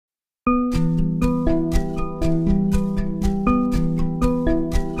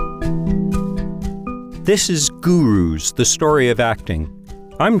This is Gurus, the Story of Acting.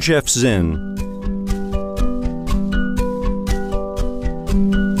 I'm Jeff Zinn.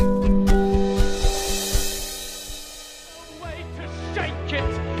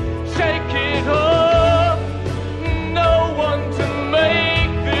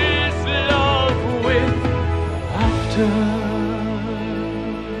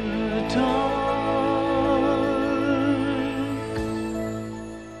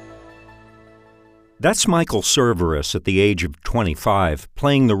 That's Michael Cerveris at the age of 25,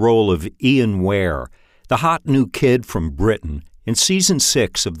 playing the role of Ian Ware, the hot new kid from Britain, in Season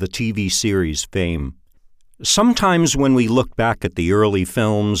 6 of the TV series Fame. Sometimes when we look back at the early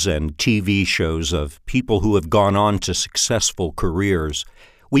films and TV shows of people who have gone on to successful careers,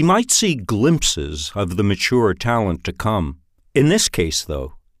 we might see glimpses of the mature talent to come. In this case,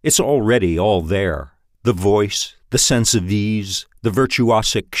 though, it's already all there. The voice, the sense of ease, the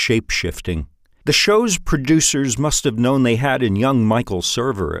virtuosic shape-shifting. The show's producers must have known they had in young Michael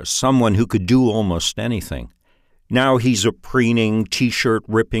Cerveris someone who could do almost anything. Now he's a preening,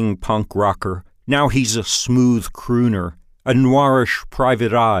 t-shirt-ripping punk rocker. Now he's a smooth crooner, a noirish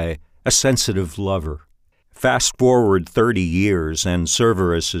private eye, a sensitive lover. Fast forward 30 years, and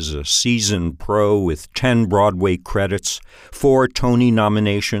Cerveris is a seasoned pro with 10 Broadway credits, 4 Tony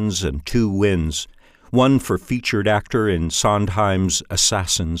nominations, and 2 wins. 1 for featured actor in Sondheim's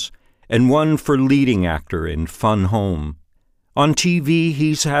Assassins, and 1 for leading actor in Fun Home. On TV,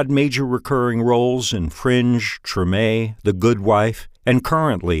 he's had major recurring roles in Fringe, Treme, The Good Wife, and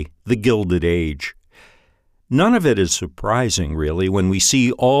currently, The Gilded Age. None of it is surprising, really, when we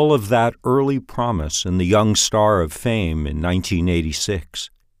see all of that early promise in the young star of Fame in 1986.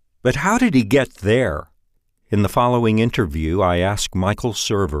 But how did he get there? In the following interview, I asked Michael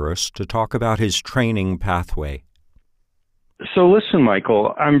Cerveris to talk about his training pathway. So listen,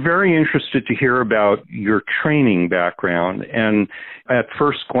 Michael, I'm very interested to hear about your training background. And at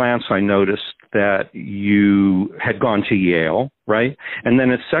first glance, I noticed that you had gone to Yale, right? And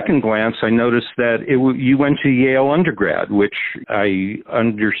then at second glance, I noticed that you went to Yale undergrad, which I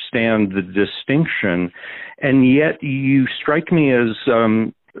understand the distinction. And yet you strike me as,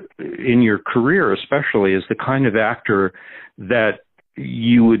 in your career especially, as the kind of actor that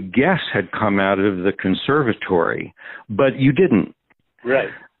you would guess had come out of the conservatory, but you didn't. Right.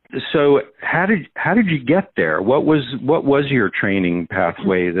 So how did you get there? What was your training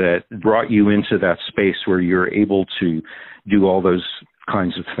pathway that brought you into that space where you're able to do all those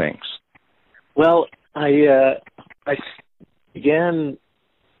kinds of things? Well, I began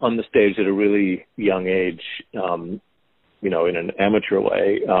on the stage at a really young age, in an amateur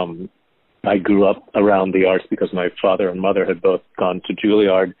way. I grew up around the arts because my father and mother had both gone to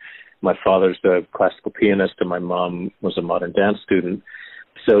Juilliard. My father's a classical pianist and my mom was a modern dance student.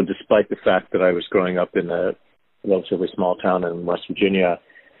 So despite the fact that I was growing up in a relatively small town in West Virginia,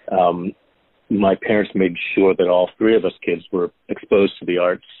 my parents made sure that all 3 of us kids were exposed to the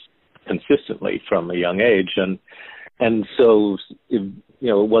arts consistently from a young age. And so, it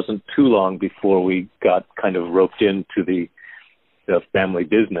wasn't too long before we got kind of roped into the family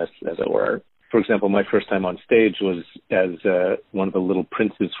business, as it were. For example, my first time on stage was as one of the Little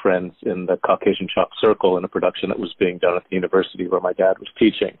Prince's friends in the Caucasian Chalk Circle in a production that was being done at the university where my dad was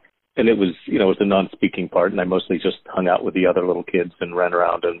teaching. And it was, it was a non-speaking part, and I mostly just hung out with the other little kids and ran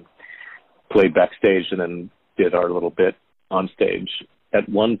around and played backstage and then did our little bit on stage. At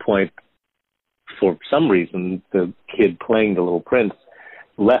one point, for some reason, the kid playing the Little Prince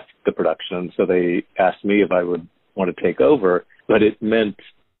left the production, so they asked me if I would want to take over. But it meant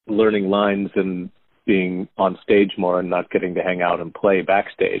learning lines and being on stage more and not getting to hang out and play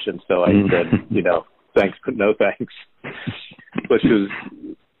backstage. And so I said, thanks, but no thanks, which was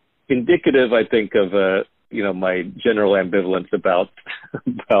indicative, I think, of, my general ambivalence about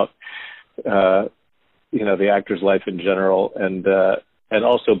the actor's life in general. And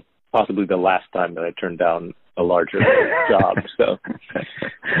also possibly the last time that I turned down a larger job. So,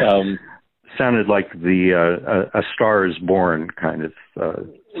 sounded like the A Star is Born kind of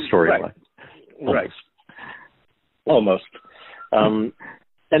storyline. Right. Almost. And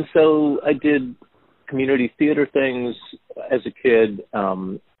so I did community theater things as a kid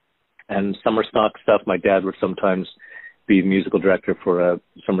and summer stock stuff. My dad would sometimes be musical director for a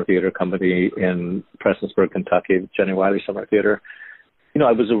summer theater company in Prestonsburg, Kentucky, Jenny Wiley Summer Theater.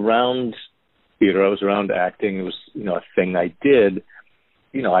 I was around theater. I was around acting. It was, a thing I did.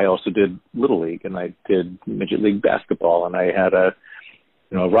 I also did Little League, and I did Midget League basketball, and I had a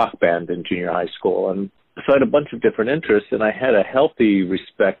rock band in junior high school. And so I had a bunch of different interests, and I had a healthy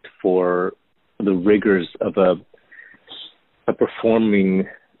respect for the rigors of a performing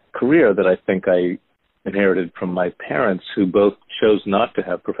career that I think I inherited from my parents, who both chose not to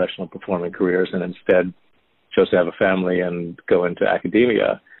have professional performing careers and instead chose to have a family and go into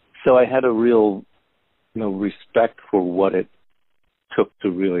academia. So I had a real, respect for what it took to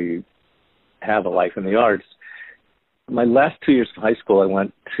really have a life in the arts. My last 2 years of high school, I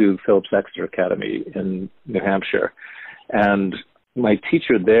went to Phillips Exeter Academy in New Hampshire. And my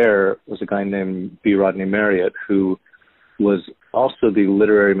teacher there was a guy named B. Rodney Marriott, who was also the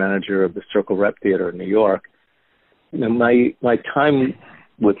literary manager of the Circle Rep Theater in New York. And my time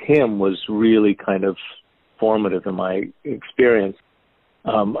with him was really kind of formative in my experience.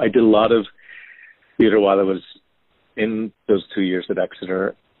 I did a lot of theater while I was in those 2 years at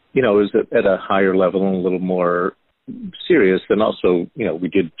Exeter. It was at a higher level and a little more serious. And also, we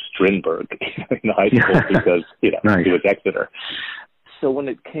did Strindberg in high school because, Nice. It was Exeter. So when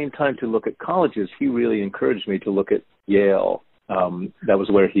it came time to look at colleges, he really encouraged me to look at Yale. That was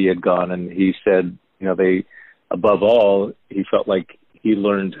where he had gone. And he said, above all, he felt like he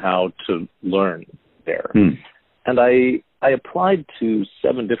learned how to learn there. And I applied to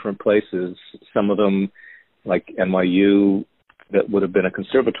 7 different places, some of them like NYU, that would have been a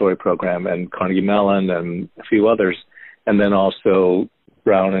conservatory program, and Carnegie Mellon and a few others, and then also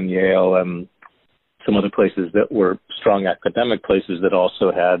Brown and Yale and some other places that were strong academic places that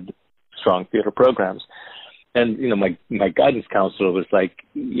also had strong theater programs. And, my guidance counselor was like,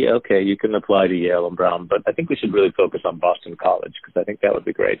 yeah, okay, you can apply to Yale and Brown, but I think we should really focus on Boston College because I think that would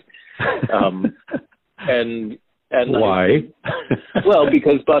be great. And why? Well,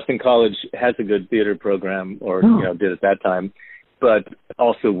 because Boston College has a good theater program, or did at that time, but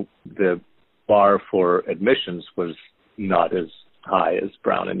also the bar for admissions was not as high as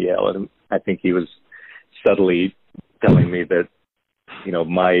Brown and Yale, and I think he was subtly telling me that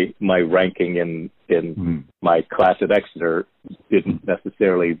my ranking in my class at Exeter didn't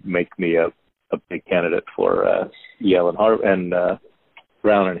necessarily make me a big candidate for Yale and Harvard and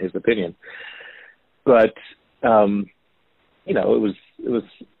Brown, in his opinion. But it was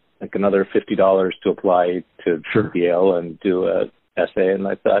like another $50 to apply to Yale and do a essay, and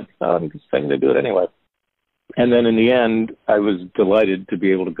I thought, I'm just going to do it anyway. And then in the end, I was delighted to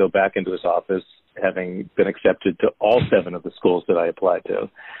be able to go back into his office, having been accepted to all 7 of the schools that I applied to.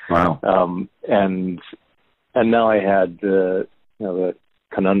 Wow. And now I had the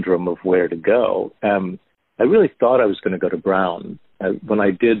conundrum of where to go. I really thought I was going to go to Brown. When I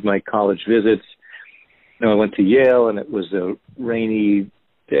did my college visits, I went to Yale, and it was a rainy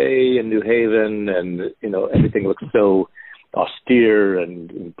day in New Haven, and everything looked so austere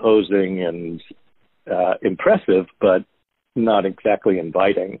and imposing and impressive, but not exactly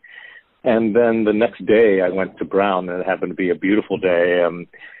inviting. And then the next day I went to Brown, and it happened to be a beautiful day.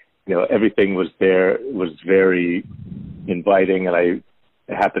 Everything was there, was very inviting, and I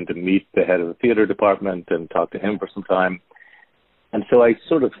happened to meet the head of the theater department and talk to him for some time. And so I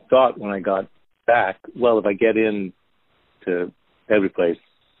sort of thought when I got back, well, if I get in to every place,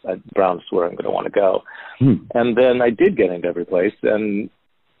 Brown's where I'm going to want to go. And then I did get into every place and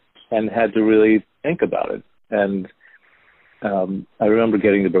had to really think about it. And I remember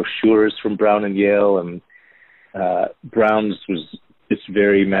getting the brochures from Brown and Yale, and Brown's was just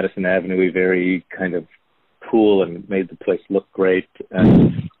very Madison Avenue, very kind of cool, and made the place look great.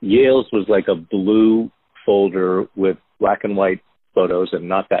 And Yale's was like a blue folder with black and white photos, and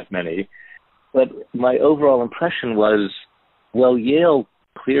not that many. But my overall impression was, well, Yale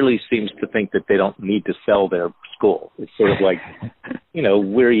clearly seems to think that they don't need to sell their school. It's sort of like,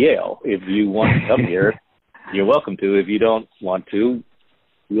 we're Yale. If you want to come here, you're welcome to. If you don't want to,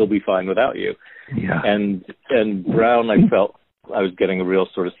 we'll be fine without you. Yeah. And Brown, I felt I was getting a real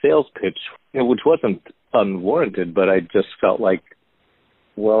sort of sales pitch, which wasn't unwarranted, but I just felt like,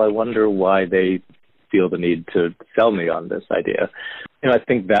 well, I wonder why they feel the need to sell me on this idea. I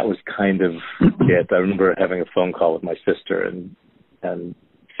think that was kind of it. I remember having a phone call with my sister and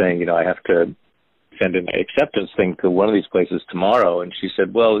saying, I have to send in my acceptance thing to one of these places tomorrow. And she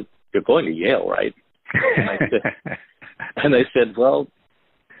said, well, you're going to Yale, right? And I said, well,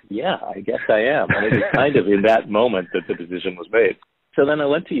 yeah, I guess I am. And it was kind of in that moment that the decision was made. So then I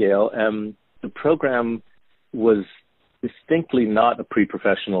went to Yale, and the program was distinctly not a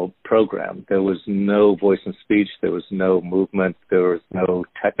pre-professional program. There was no voice and speech. There was no movement. There was no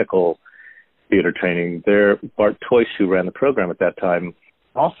technical theater training. Bart Toysh, who ran the program at that time,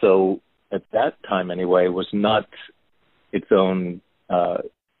 also at that time anyway, was not its own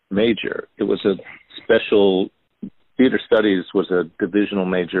major. It was a special theater studies was a divisional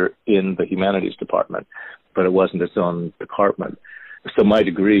major in the humanities department, but it wasn't its own department. So my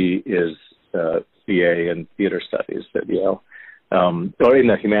degree is BA in theater studies at Yale. or in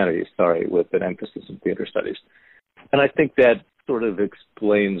the humanities, sorry, with an emphasis in theater studies. And I think that sort of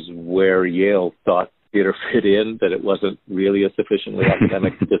explains where Yale thought theater fit in, that it wasn't really a sufficiently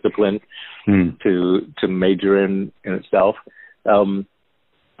academic discipline to major in itself.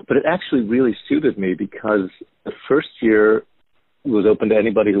 But it actually really suited me because the first year was open to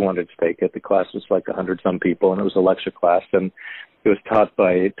anybody who wanted to take it. The class was like 100-some people, and it was a lecture class, and it was taught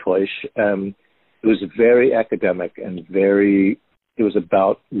by Toish. It was very academic and it was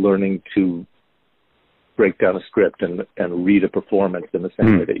about learning to break down a script and read a performance in the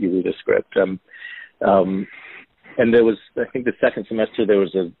same way that you read a script. And there was, I think the second semester, there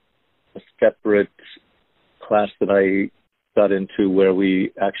was a separate class that I got into where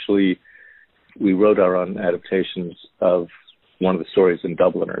we wrote our own adaptations of one of the stories in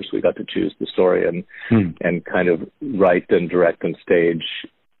Dubliners. We got to choose the story and kind of write and direct and stage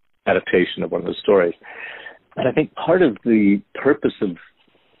adaptation of one of those stories. And I think part of the purpose of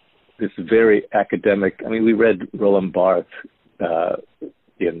this very academic, I mean, we read Roland Barthes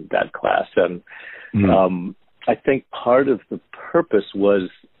in that class, and I think part of the purpose was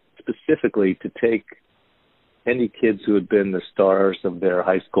specifically to take any kids who had been the stars of their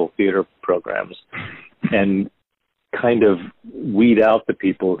high school theater programs and kind of weed out the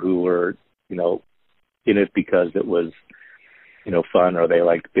people who were, in it because it was, fun, or they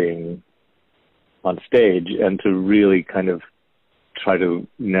liked being on stage, and to really kind of try to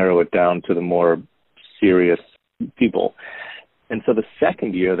narrow it down to the more serious people. And so the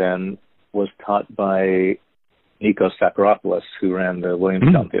second year then was taught by Nikos Sakharopoulos, who ran the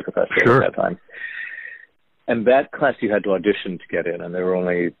Williamstown Theater Festival at that time. And that class you had to audition to get in, and there were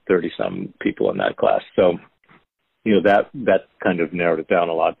only 30-some people in that class. So, that kind of narrowed it down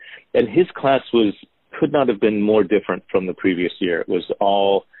a lot. And his class could not have been more different from the previous year. It was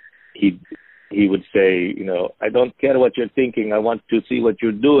all, he would say, I don't care what you're thinking, I want to see what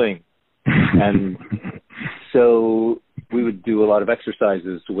you're doing. And so we would do a lot of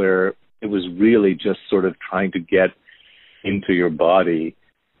exercises where it was really just sort of trying to get into your body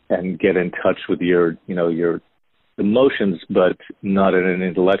and get in touch with your emotions, but not in an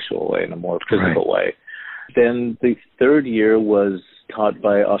intellectual way, in a more physical way. Then the third year was taught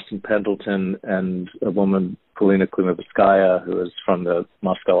by Austin Pendleton and a woman, Polina Klimovskaya, who is from the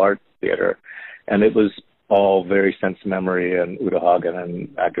Moscow Art Theater. And it was all very sense memory and Uta Hagen and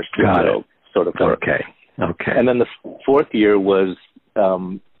actor studio sort of work. Okay. And then the fourth year was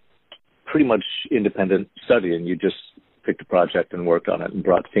pretty much independent study, and you just picked a project and worked on it and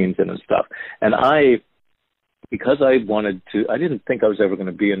brought scenes in and stuff. And because I didn't think I was ever going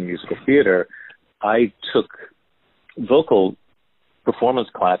to be in musical theater, I took vocal performance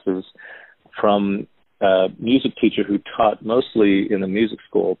classes from a music teacher who taught mostly in the music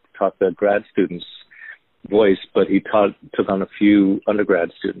school, taught the grad students voice, but he took on a few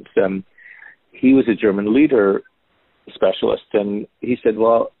undergrad students. He was a German leader specialist, and he said,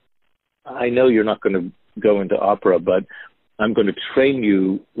 well, I know you're not going to go into opera, but I'm going to train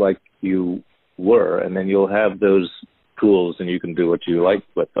you like you were, and then you'll have those tools and you can do what you like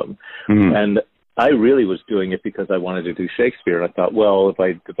with them. And I really was doing it because I wanted to do Shakespeare. And I thought, well, if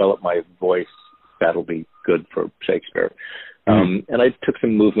I develop my voice, that'll be good for Shakespeare. And I took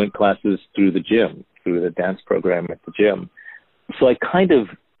some movement classes through the gym, through the dance program at the gym. So I kind of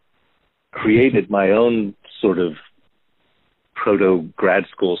created my own sort of proto-grad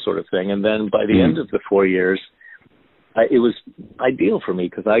school sort of thing. And then by the end of the 4 years, it was ideal for me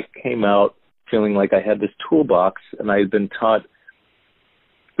because I came out feeling like I had this toolbox, and I had been taught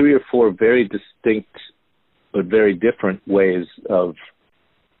 3 or 4 very distinct but very different ways of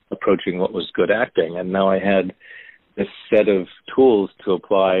approaching what was good acting. And now I had this set of tools to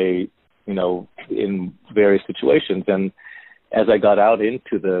apply, in various situations. And as I got out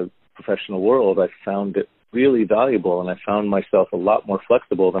into the professional world, I found it really valuable, and I found myself a lot more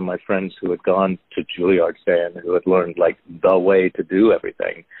flexible than my friends who had gone to Juilliard, say, and who had learned like the way to do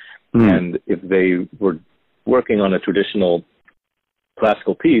everything. And if they were working on a traditional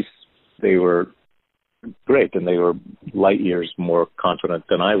classical piece, they were great, and they were light years more confident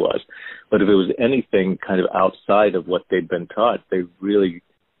than I was. But if it was anything kind of outside of what they'd been taught, they really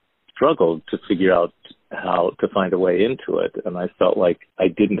struggled to figure out how to find a way into it. And I felt like I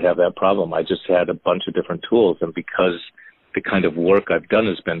didn't have that problem. I just had a bunch of different tools. And because the kind of work I've done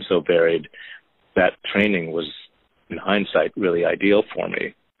has been so varied, that training was, in hindsight, really ideal for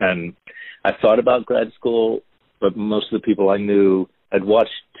me. And I thought about grad school, but most of the people I knew had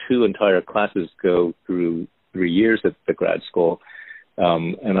watched 2 entire classes go through 3 years at the grad school.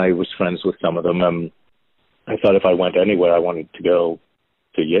 And I was friends with some of them. I thought if I went anywhere, I wanted to go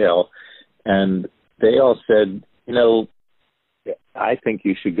to Yale. And they all said, I think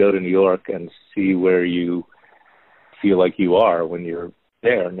you should go to New York and see where you feel like you are when you're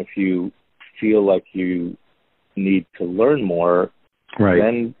there. And if you feel like you need to learn more,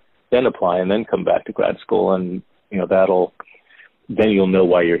 then apply and then come back to grad school, and then you'll know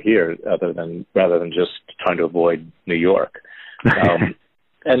why you're here, rather than just trying to avoid New York.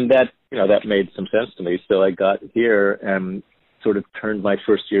 And that made some sense to me. So I got here and sort of turned my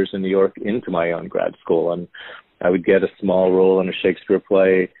first years in New York into my own grad school, and I would get a small role in a Shakespeare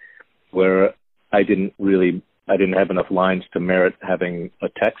play where I didn't have enough lines to merit having a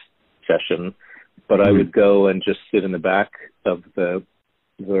text session, but I would go and just sit in the back of the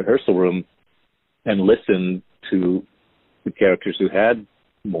rehearsal room and listen to the characters who had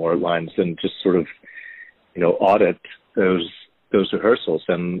more lines and just sort of, audit those rehearsals.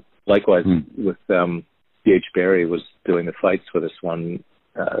 And likewise with D.H. Barry was doing the fights for this one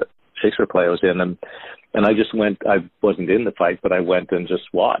Shakespeare play I was in, and I just went. I wasn't in the fight, but I went and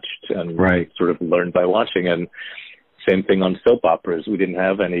just watched and sort of learned by watching. And same thing on soap operas. We didn't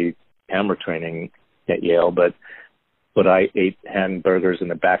have any camera training at Yale, but I ate hamburgers in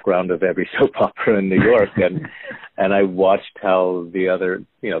the background of every soap opera in New York, and I watched how the other,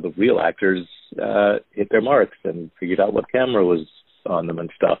 the real actors hit their marks and figured out what camera was on them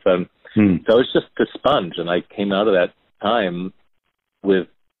and stuff. And so it's just a sponge, and I came out of that time with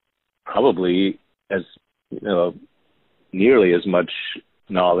probably as nearly as much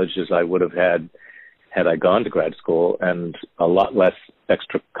knowledge as I would have had I gone to grad school, and a lot less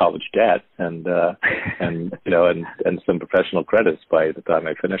extra college debt, and some professional credits by the time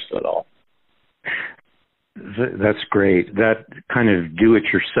I finished it all. That's great. That kind of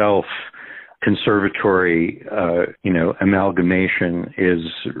do-it-yourself conservatory, amalgamation is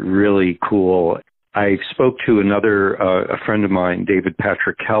really cool. I spoke to a friend of mine, David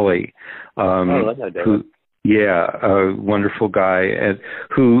Patrick Kelly, I love that, David. a wonderful guy, and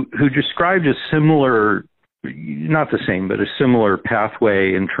who described a similar, not the same, but a similar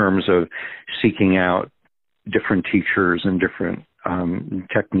pathway in terms of seeking out different teachers and different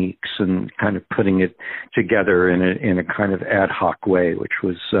techniques and kind of putting it together in a kind of ad hoc way, which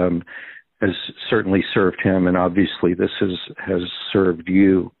has certainly served him, and obviously this has served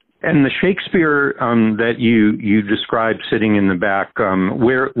you. And the Shakespeare that you described sitting in the back,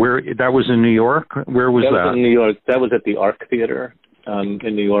 where that was in New York? Where was that? That was in New York. That was at the Arc Theater in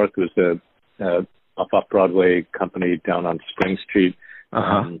New York. It was a off-Broadway company down on Spring Street.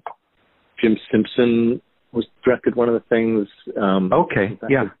 Jim Simpson directed one of the things.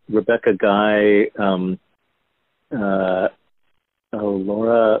 Rebecca Guy.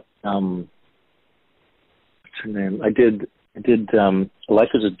 Laura. What's her name? I did Life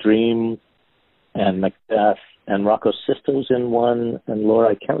is a Dream and Macbeth, and Rocco Sisto was in one, and Laura,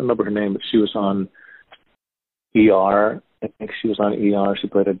 I can't remember her name, but she was on ER. I think she was on ER. She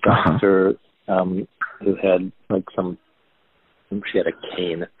played a doctor who had she had a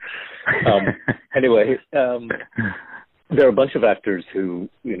cane. Anyway, there are a bunch of actors who,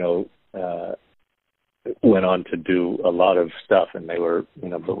 went on to do a lot of stuff, and they were,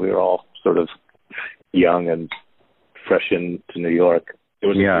 but we were all sort of young and fresh into New York. It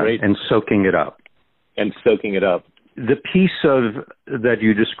was great. And soaking it up. The piece that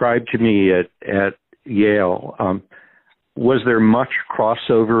you described to me at Yale, was there much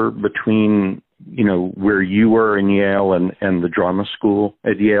crossover between, where you were in Yale and the drama school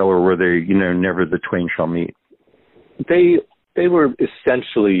at Yale, or were they, never the twain shall meet? They were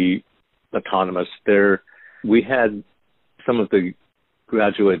essentially autonomous. We had some of the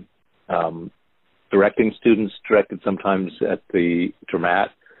graduate directing students directed sometimes at the Dramat.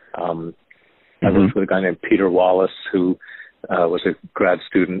 I worked with a guy named Peter Wallace, who was a grad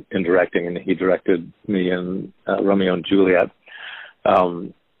student in directing, and he directed me in Romeo and Juliet.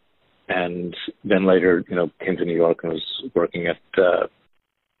 And then later, came to New York and was working at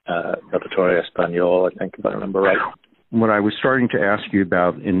Repertorio Español, I think, if I remember right. What I was starting to ask you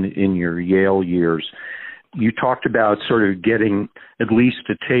about in your Yale years, you talked about sort of getting at least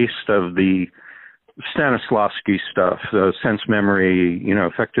a taste of the Stanislavski stuff, the sense memory,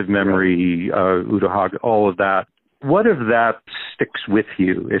 effective memory, Udo Hag, all of that. What of that sticks with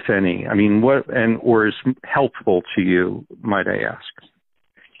you, if any? I mean, or is helpful to you, might I ask?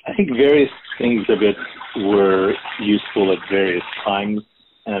 I think various things of it were useful at various times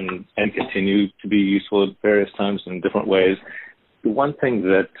and continue to be useful at various times in different ways. The one thing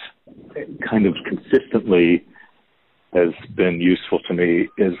that kind of consistently has been useful to me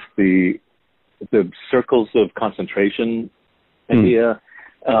is the circles of concentration idea.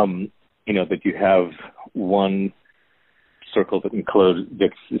 That you have one circle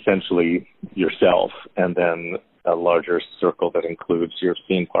that's essentially yourself, and then a larger circle that includes your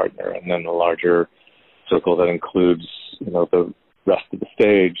scene partner, and then a larger circle that includes, the rest of the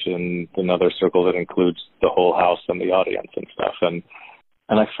stage, and another circle that includes the whole house and the audience and stuff. And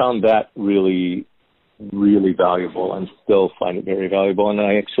I found that really, really valuable, and still find it very valuable. And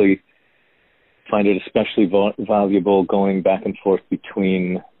I actually find it especially valuable going back and forth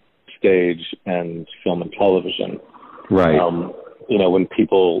between stage and film and television. Right. When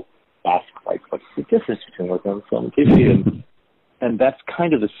people ask, like, what's the difference between working on film and TV? And that's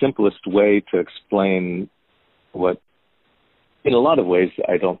kind of the simplest way to explain what, in a lot of ways,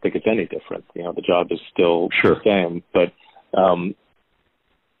 I don't think it's any different. The job is still the same, but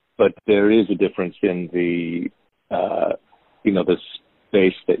there is a difference in the, the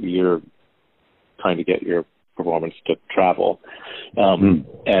space that you're trying to get your performance to travel.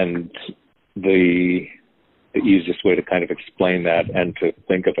 And the easiest way to kind of explain that and to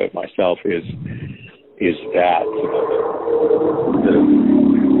think of it myself is that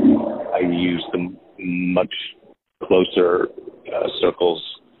I use the much closer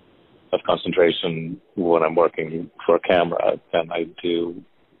circles of concentration when I'm working for a camera than I do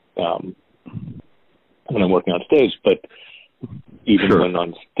when I'm working on stage. But even when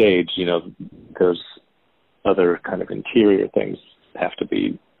on stage, those other kind of interior things have to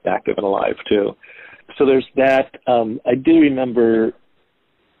be active and alive too. So there's that. I do remember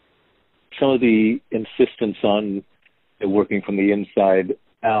some of the insistence on working from the inside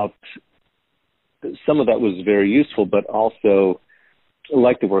out. Some of that was very useful, but also I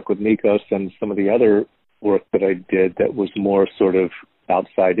like to work with Nikos and some of the other work that I did that was more sort of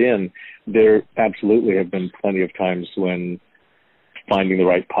outside in. There absolutely have been plenty of times when finding the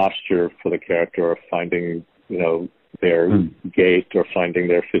right posture for the character, or finding, their gait, or finding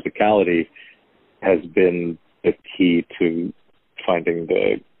their physicality has been the key to finding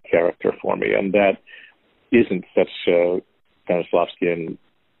the character for me. And that isn't such a Stanislavskian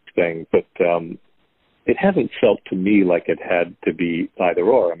thing, but it hasn't felt to me like it had to be either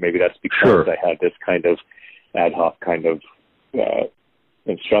or. Maybe that's because I had this kind of ad hoc kind of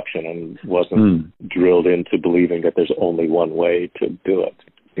instruction and wasn't drilled into believing that there's only one way to do it.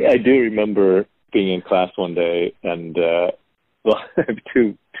 I do remember being in class one day, and I have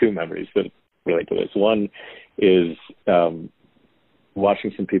two memories that relate to this. One is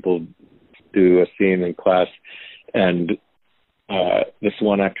watching some people do a scene in class, and this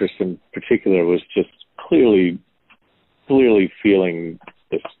one actress in particular was just clearly feeling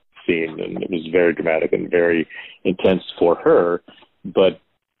this scene, and it was very dramatic and very intense for her, but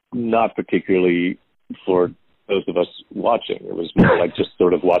not particularly for those of us watching. It was more like just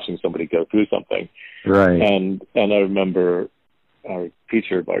sort of watching somebody go through something. Right. And I remember our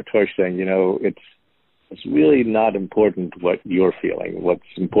teacher, Bartosz, saying, it's really not important what you're feeling. What's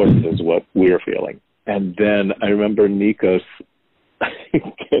important is what we're feeling. And then I remember Nikos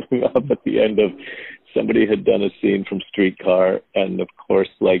getting up at the end of, somebody had done a scene from Streetcar, and of course,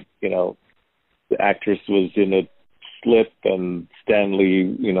 the actress was in a slip, and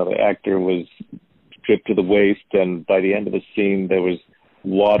Stanley, the actor, was stripped to the waist, and by the end of the scene, there was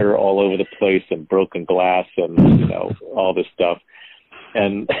water all over the place and broken glass and, all this stuff.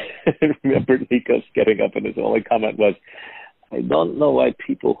 And I remember Nikos getting up, and his only comment was, I don't know why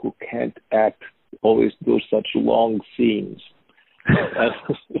people who can't act always do such long scenes.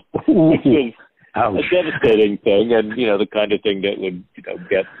 Which was a devastating thing, and, the kind of thing that would,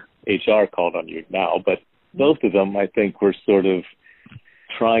 get HR called on you now. But both of them, I think, were sort of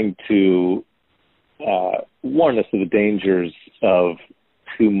trying to warn us of the dangers of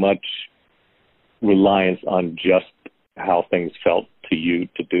too much reliance on just how things felt to you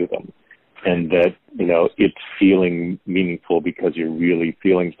to do them, and that it's feeling meaningful because you're really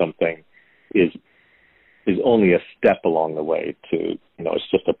feeling something is only a step along the way to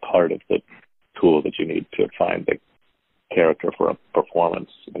it's just a part of the tool that you need to find the character for a performance.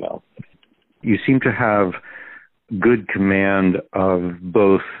 You seem to have good command of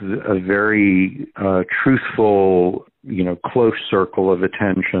both a very truthful, close circle of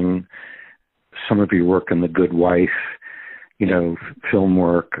attention. Some of your work in The Good Wife, film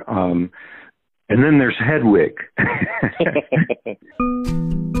work. And then there's Hedwig.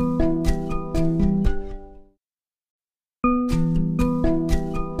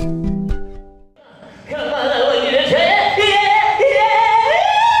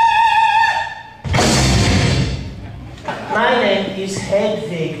 My name is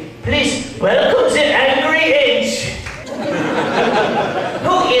Hedwig. Please welcome the angry age.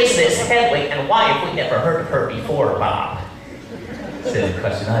 Who is this Hedwig, and why have we never heard of her before, Bob? Silly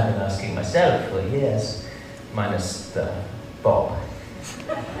question I've been asking myself. Well, yes, minus the Bob.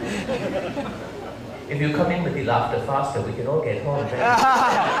 If you come in with the laughter faster, we can all get home.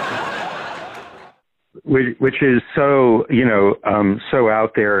 Which is so, so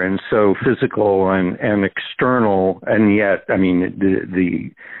out there and so physical and external, and yet, I mean,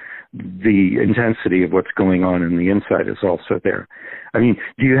 the intensity of what's going on in the inside is also there. I mean,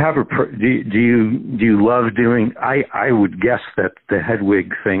 do you have do you love doing? I would guess that the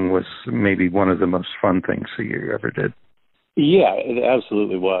Hedwig thing was maybe one of the most fun things that you ever did. Yeah, it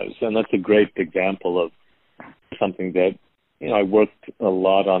absolutely was, and that's a great example of something that I worked a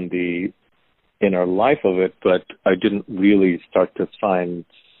lot on the inner life of it, but I didn't really start to find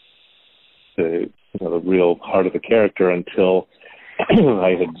the real heart of the character until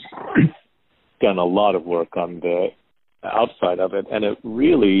I had done a lot of work on the outside of it, and it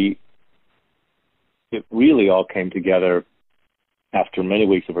really all came together after many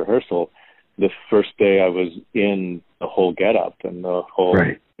weeks of rehearsal. The first day I was in the whole getup and the whole,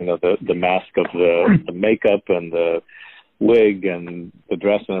 right. The mask of the makeup and the wig and the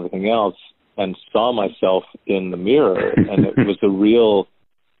dress and everything else, and saw myself in the mirror, and it was a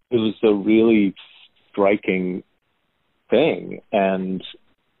really striking thing, and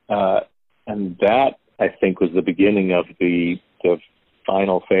that I think was the beginning of the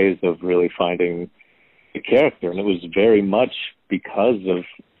final phase of really finding the character, and it was very much because of,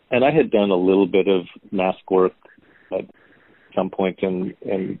 and I had done a little bit of mask work at some point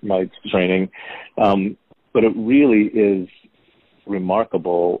in my training, but it really is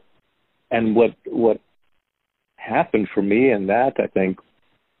remarkable. And what happened for me in that, I think,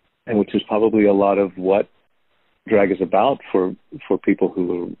 and which is probably a lot of what drag is about for people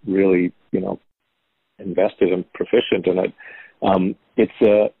who are really, invested and proficient in it.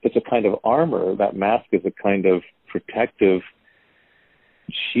 It's a kind of armor. That mask is a kind of protective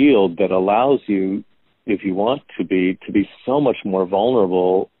shield that allows you, if you want to be so much more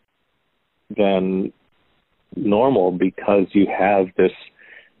vulnerable than normal, because you have this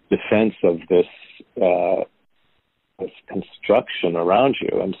defense of this construction around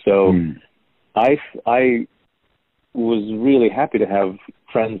you. And so I was really happy to have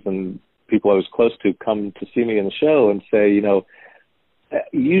friends and people I was close to come to see me in the show and say,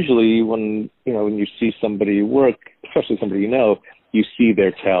 usually when you see somebody work, especially somebody you see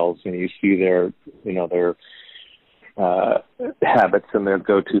their tells, you see their habits and their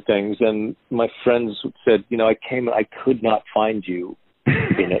go-to things. And my friends said, I could not find you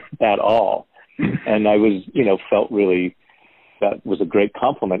in it at all. And I was, felt really, that was a great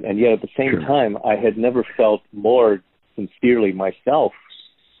compliment. And yet at the same time, I had never felt more sincerely myself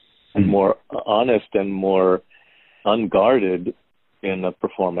and more honest and more unguarded in a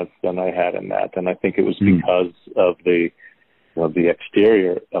performance than I had in that. And I think it was because of the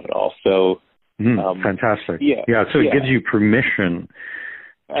exterior of it all. So fantastic. Yeah. So it gives you permission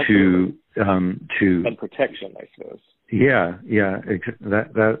to and protection, I suppose. Yeah.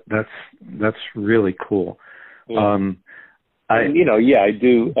 That's really cool. Yeah. I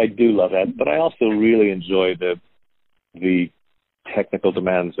do love that, but I also really enjoy the technical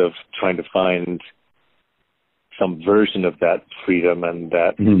demands of trying to find some version of that freedom and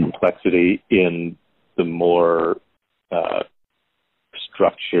that complexity in the more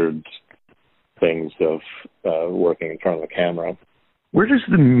structured things of working in front of the camera. Where does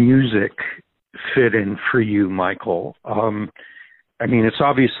the music fit in for you, Michael? I mean, it's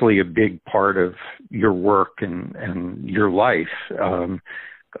obviously a big part of your work and your life,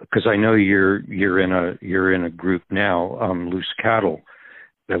 because I know you're in a group now, Loose Cattle.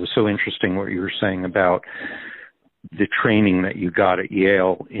 That was so interesting what you were saying about the training that you got at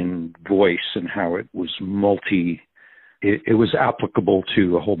Yale in voice and how it was it was applicable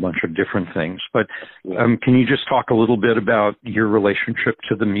to a whole bunch of different things. But can you just talk a little bit about your relationship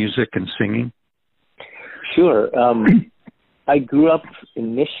to the music and singing? Sure. I grew up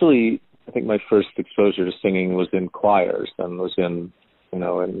initially, I think my first exposure to singing was in choirs, and was in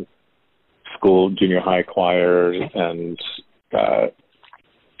school, junior high choir and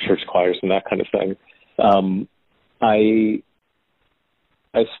church choirs and that kind of thing. I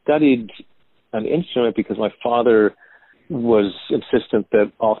studied an instrument because my father was insistent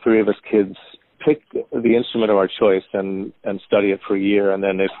that all three of us kids pick the instrument of our choice and study it for a year, and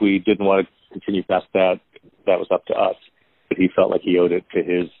then if we didn't want to continue past that, that was up to us. But he felt like he owed it to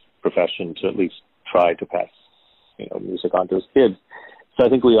his profession to at least try to pass, music on to his kids. So I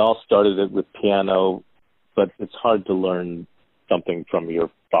think we all started it with piano, but it's hard to learn something from your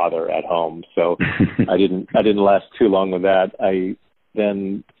father at home. So I didn't last too long with that. I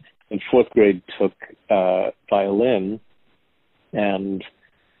then in fourth grade took violin, and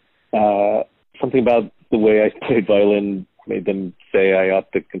something about the way I played violin made them say I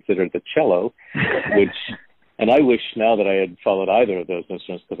ought to consider the cello, and I wish now that I had followed either of those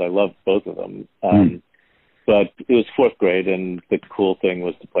instruments because I loved both of them. But it was fourth grade, and the cool thing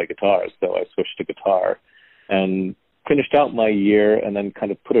was to play guitar, so I switched to guitar and finished out my year and then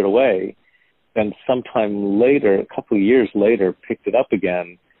kind of put it away. And sometime later, a couple of years later, picked it up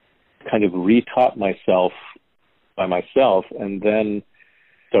again, kind of retaught myself by myself, and then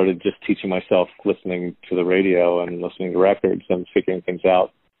started just teaching myself, listening to the radio and listening to records and figuring things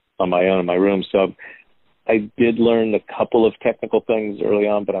out on my own in my room. So I did learn a couple of technical things early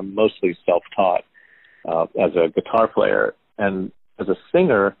on, but I'm mostly self-taught as a guitar player. And as a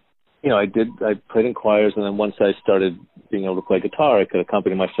singer, I played in choirs, and then once I started being able to play guitar, I could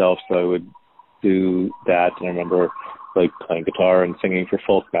accompany myself, so I would do that. And I remember playing guitar and singing for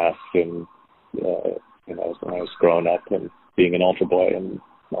folk mass and when I was growing up and being an altar boy and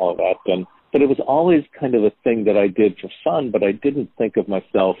all of that. But it was always kind of a thing that I did for fun, but I didn't think of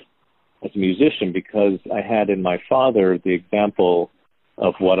myself as a musician because I had in my father the example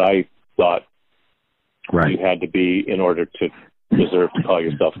of what I thought you had to be in order to deserve to call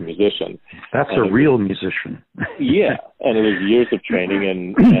yourself a musician. That's a real musician. Yeah, and it was years of training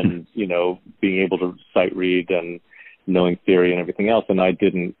and being able to sight read and knowing theory and everything else, and I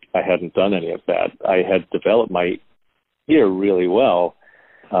hadn't done any of that. I had developed my ear really well,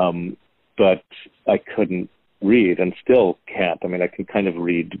 but I couldn't read and still can't. I mean, I can kind of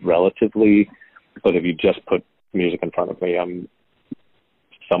read relatively, but if you just put music in front of me, I'm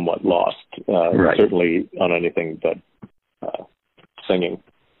somewhat lost, certainly on anything but singing.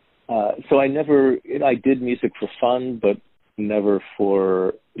 So I did music for fun, but never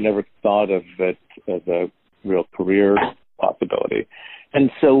thought of it as a real career possibility. And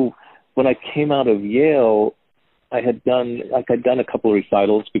so when I came out of Yale, I'd done a couple of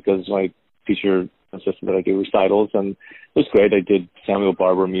recitals because my teacher insisted that I do recitals, and it was great. I did Samuel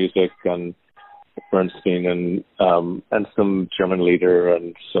Barber music and Bernstein and some German lieder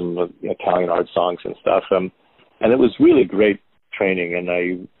and some Italian art songs and stuff. And it was really great training, and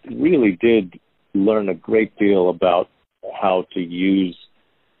I really did learn a great deal about how to use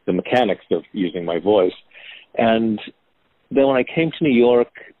the mechanics of using my voice. And then when I came to New York,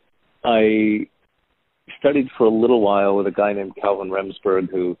 I studied for a little while with a guy named Calvin Remsburg,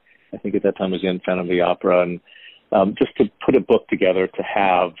 who I think at that time was in Phantom of the Opera, and just to put a book together to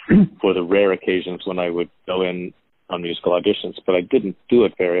have for the rare occasions when I would go in on musical auditions. But I didn't do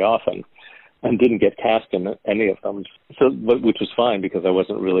it very often and didn't get cast in any of them, which was fine because I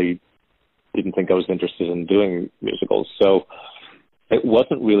didn't think I was interested in doing musicals. So it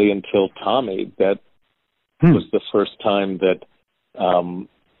wasn't really until Tommy that was the first time that, and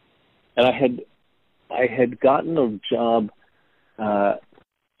I had gotten a job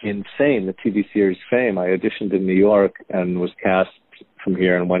in Fame, the TV series Fame. I auditioned in New York and was cast from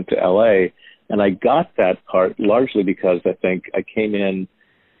here and went to LA. And I got that part largely because I think I came in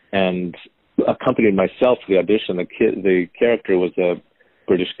and accompanied myself to the audition. The character was a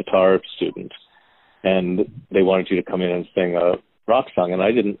British guitar student, and they wanted you to come in and sing a rock song. And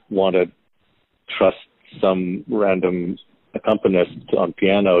I didn't want to trust some random accompanist on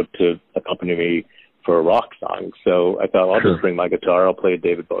piano to accompany me for a rock song. So I thought, I'll just bring my guitar, I'll play a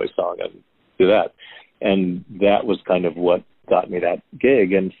David Bowie song and do that. And that was kind of what got me that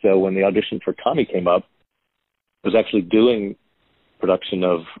gig. And so when the audition for Tommy came up, I was actually doing production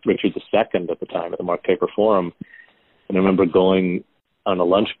of Richard II at the time at the Mark Taper Forum. And I remember going on a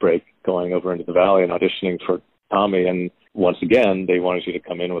lunch break, going over into the Valley and auditioning for Tommy. And once again, they wanted you to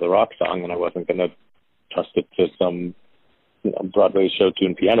come in with a rock song, and I wasn't going to trust it to some Broadway show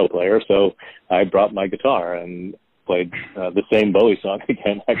tune piano player. So I brought my guitar and played the same Bowie song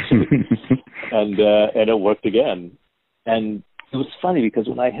again, actually. and it worked again. And it was funny because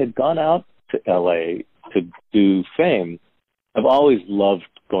when I had gone out to LA to do Fame, I've always loved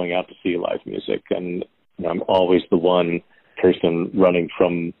going out to see live music. And I'm always the one person running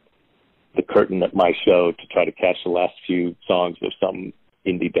from the curtain at my show to try to catch the last few songs of some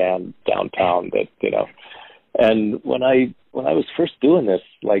indie band downtown that, And when I was first doing this,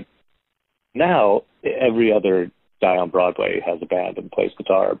 like now every other guy on Broadway has a band and plays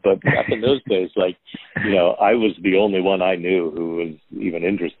guitar, but back in those days, I was the only one I knew who was even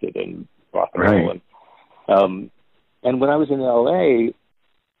interested in rock and roll. And when I was in LA,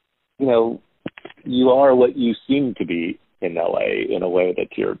 you are what you seem to be in LA in a way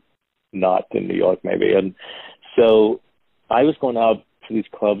that you're not in New York maybe. And so I was going out to these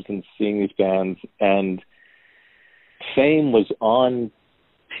clubs and seeing these bands, and Fame was on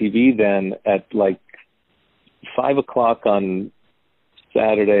TV then at 5 o'clock on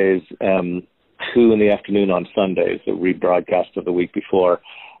Saturdays. 2 in the afternoon on Sundays, a rebroadcast of the week before.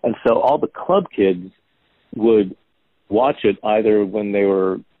 And so all the club kids would watch it either when they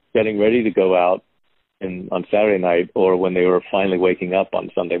were getting ready to go out on Saturday night or when they were finally waking up on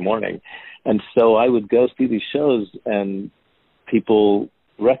Sunday morning. And so I would go see these shows, and people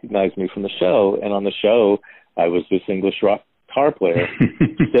recognized me from the show. And on the show, I was this English rock guitar player.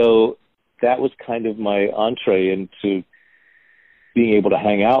 So that was kind of my entree into being able to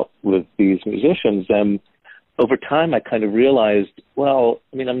hang out with these musicians. And over time, I kind of realized, well,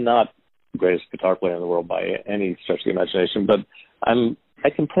 I mean, I'm not the greatest guitar player in the world by any stretch of the imagination, but I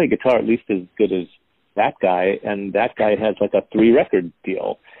can play guitar at least as good as that guy, and that guy has like a 3-record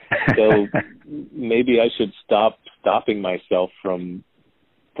deal. So maybe I should stop stopping myself from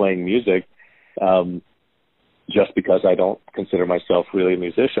playing music just because I don't consider myself really a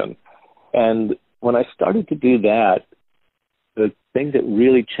musician. And when I started to do that, the thing that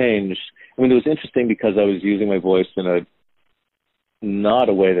really changed, I mean, it was interesting because I was using my voice in not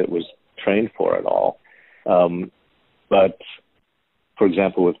a way that was trained for at all. But, for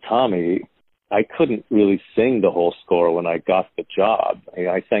example, with Tommy, I couldn't really sing the whole score when I got the job.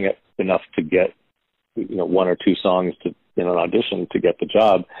 I sang it enough to get, 1 or 2 songs in an audition to get the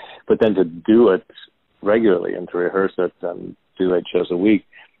job, but then to do it regularly and to rehearse it and do 8 shows a week,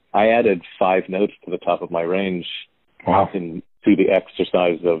 I added 5 notes to the top of my range. Wow. Through the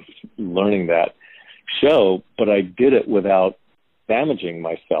exercise of learning that show, but I did it without damaging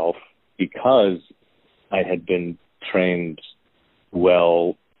myself because I had been trained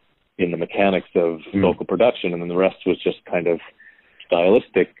well in the mechanics of vocal production, and then the rest was just kind of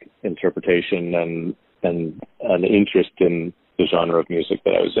stylistic interpretation and an interest in the genre of music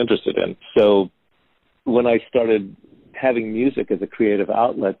that I was interested in. So when I started having music as a creative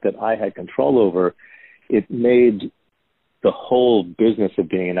outlet that I had control over, it made the whole business of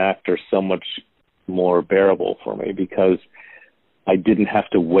being an actor so much more bearable for me because I didn't have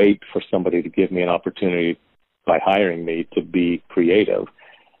to wait for somebody to give me an opportunity by hiring me to be creative.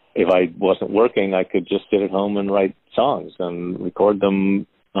 If I wasn't working, I could just sit at home and write songs and record them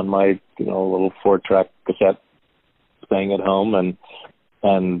on my, little 4-track cassette thing at home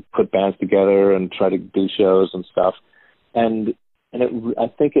and put bands together and try to do shows and stuff. And I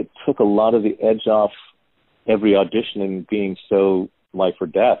think it took a lot of the edge off every audition and being so life or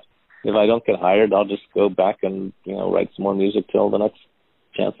death. If I don't get hired, I'll just go back and, write some more music till the next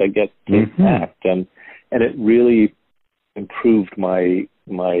chance I get to act. And it really improved my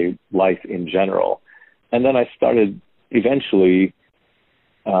life in general. And then I started eventually,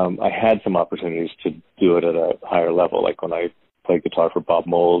 I had some opportunities to do it at a higher level, like when I played guitar for Bob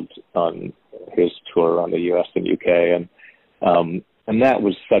Mould on his tour around the US and UK. And that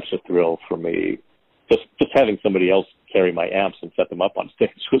was such a thrill for me. Just having somebody else carry my amps and set them up on stage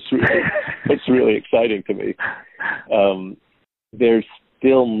was it's really exciting to me. There's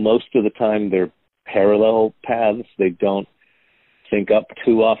still, most of the time, they're parallel paths. They don't sync up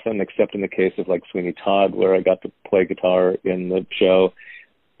too often, except in the case of like Sweeney Todd, where I got to play guitar in the show.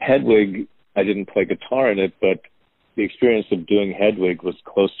 Hedwig, I didn't play guitar in it, but the experience of doing Hedwig was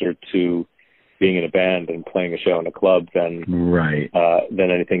closer to being in a band and playing a show in a club than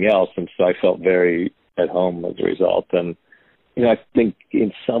anything else. And so I felt very at home as a result. And, I think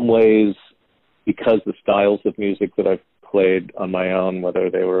in some ways, because the styles of music that I've played on my own,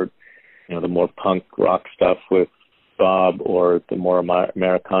 whether they were, the more punk rock stuff with Bob or the more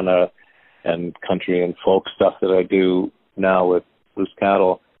Americana and country and folk stuff that I do now with Loose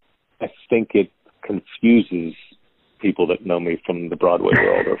Cattle, I think it confuses people that know me from the Broadway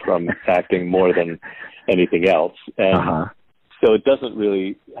world or from acting more than anything else. And so it doesn't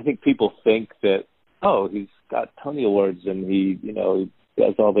really, I think people think that, oh, he's got Tony Awards and he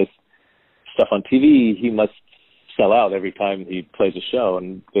does all this stuff on TV. He must sell out every time he plays a show.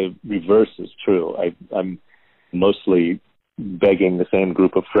 And the reverse is true. I'm mostly begging the same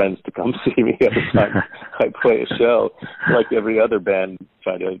group of friends to come see me every time I play a show, like every other band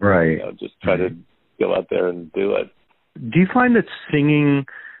try to go out there and do it. Do you find that singing,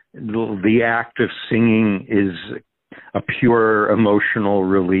 the act of singing, is a pure emotional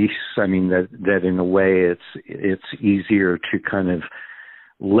release? I mean, that in a way it's easier to kind of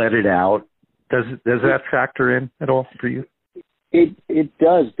let it out. Does that factor in at all for you? It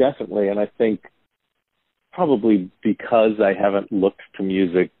does, definitely. And I think probably because I haven't looked to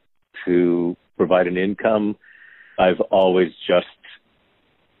music to provide an income, I've always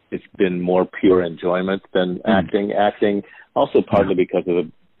it's been more pure enjoyment than acting. Acting, also partly because of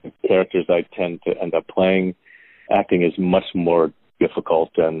the characters I tend to end up playing. Acting is much more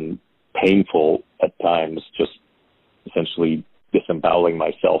difficult and painful at times, just essentially disemboweling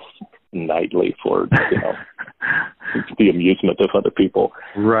myself nightly for, the amusement of other people.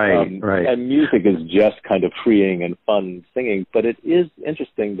 Right. And music is just kind of freeing and fun singing. But it is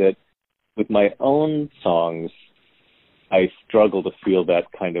interesting that with my own songs, I struggle to feel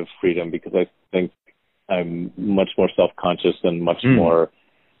that kind of freedom because I think I'm much more self-conscious and much more,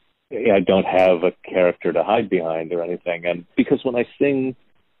 I don't have a character to hide behind or anything. And because when I sing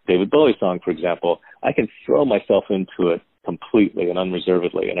David Bowie's song, for example, I can throw myself into it completely and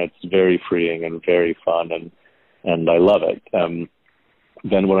unreservedly, and it's very freeing and very fun, and I love it.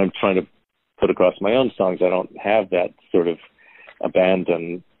 Then when I'm trying to put across my own songs, I don't have that sort of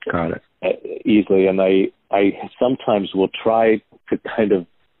abandon easily, and I sometimes will try to kind of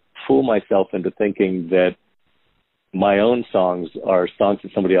fool myself into thinking that my own songs are songs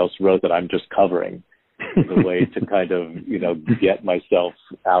that somebody else wrote that I'm just covering as a way to kind of, get myself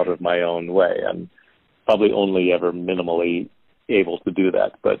out of my own way. And probably only ever minimally able to do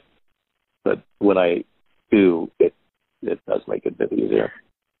that. But when I do, it does make it a bit easier.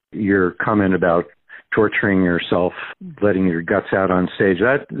 Your comment about torturing yourself, letting your guts out on stage,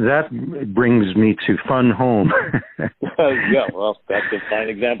 that brings me to Fun Home. Yeah, well, that's a fine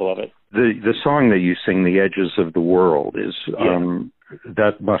example of it. The song that you sing, The Edges of the World, is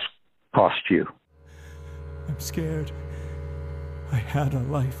that must cost you. I'm scared. I had a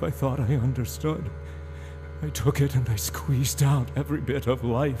life I thought I understood. I took it and I squeezed out every bit of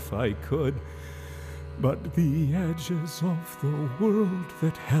life I could. But the edges of the world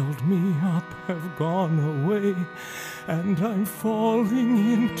that held me up have gone away, and I'm falling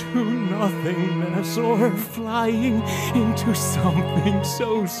into nothingness or flying into something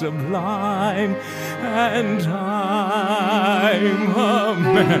so sublime. And I'm a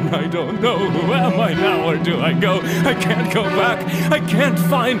man, I don't know, who am I now, where do I go? I can't go back, I can't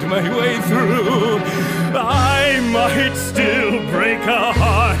find my way through. I might still break a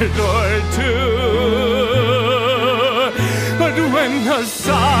heart or two, but when the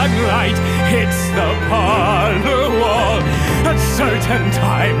sunlight hits the parlor wall at certain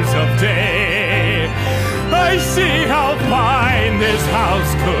times of day, I see how fine this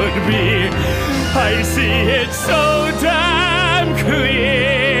house could be. I see it so damn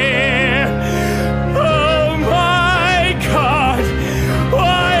clear. Oh my God,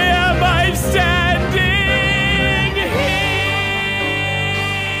 why am I standing here?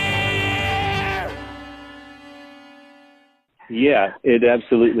 Yeah, it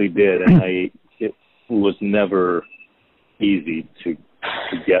absolutely did, and it was never easy to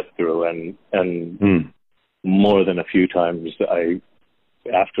get through, and more than a few times I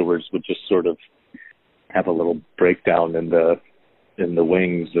afterwards would just sort of have a little breakdown in the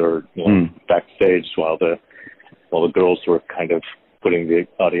wings or backstage while the girls were kind of putting the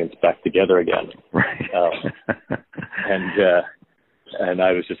audience back together again. Right. And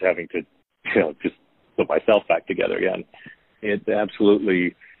I was just having to just put myself back together again. It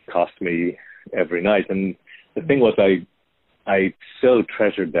absolutely cost me every night. And the thing was, I so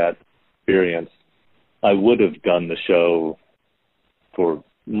treasured that experience. I would have done the show for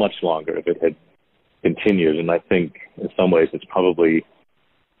much longer if it had continued. And I think in some ways it's probably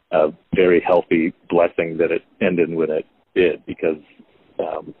a very healthy blessing that it ended when it did, because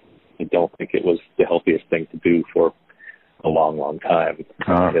I don't think it was the healthiest thing to do for a long, long time.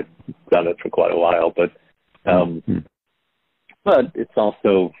 I had done it for quite a while, but it's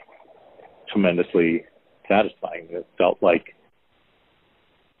also tremendously satisfying. It felt like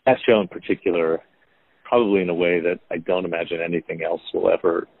that show in particular, probably in a way that I don't imagine anything else will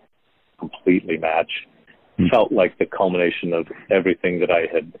ever completely match, felt like the culmination of everything that I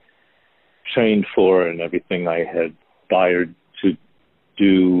had trained for and everything I had aspired to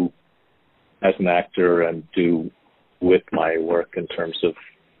do as an actor and do with my work in terms of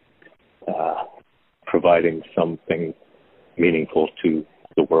providing something meaningful to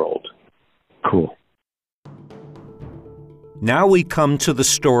the world. Cool. Now we come to the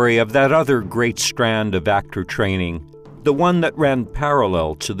story of that other great strand of actor training, the one that ran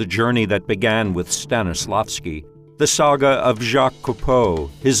parallel to the journey that began with Stanislavski, the saga of Jacques Coupeau,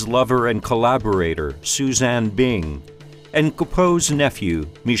 his lover and collaborator, Suzanne Bing, and Coupeau's nephew,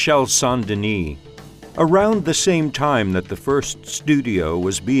 Michel Saint-Denis. Around the same time that the first studio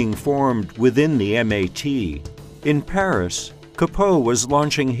was being formed within the MAT, in Paris, Coupeau was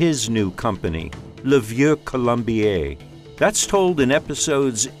launching his new company, Le Vieux Colombier. That's told in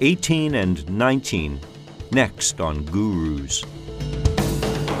episodes 18 and 19, next on Gurus.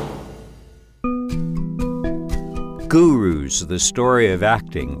 Gurus, the Story of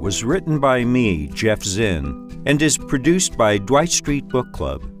Acting, was written by me, Jeff Zinn, and is produced by Dwight Street Book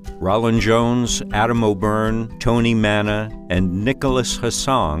Club. Roland Jones, Adam O'Byrne, Tony Manna, and Nicholas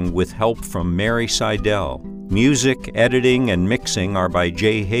Hassang with help from Mary Seidel. Music, editing, and mixing are by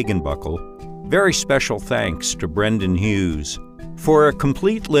Jay Hagenbuckle. Very special thanks to Brendan Hughes. For a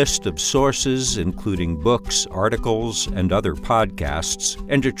complete list of sources, including books, articles, and other podcasts,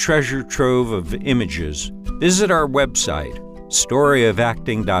 and a treasure trove of images, visit our website,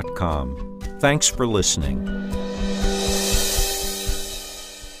 storyofacting.com. Thanks for listening.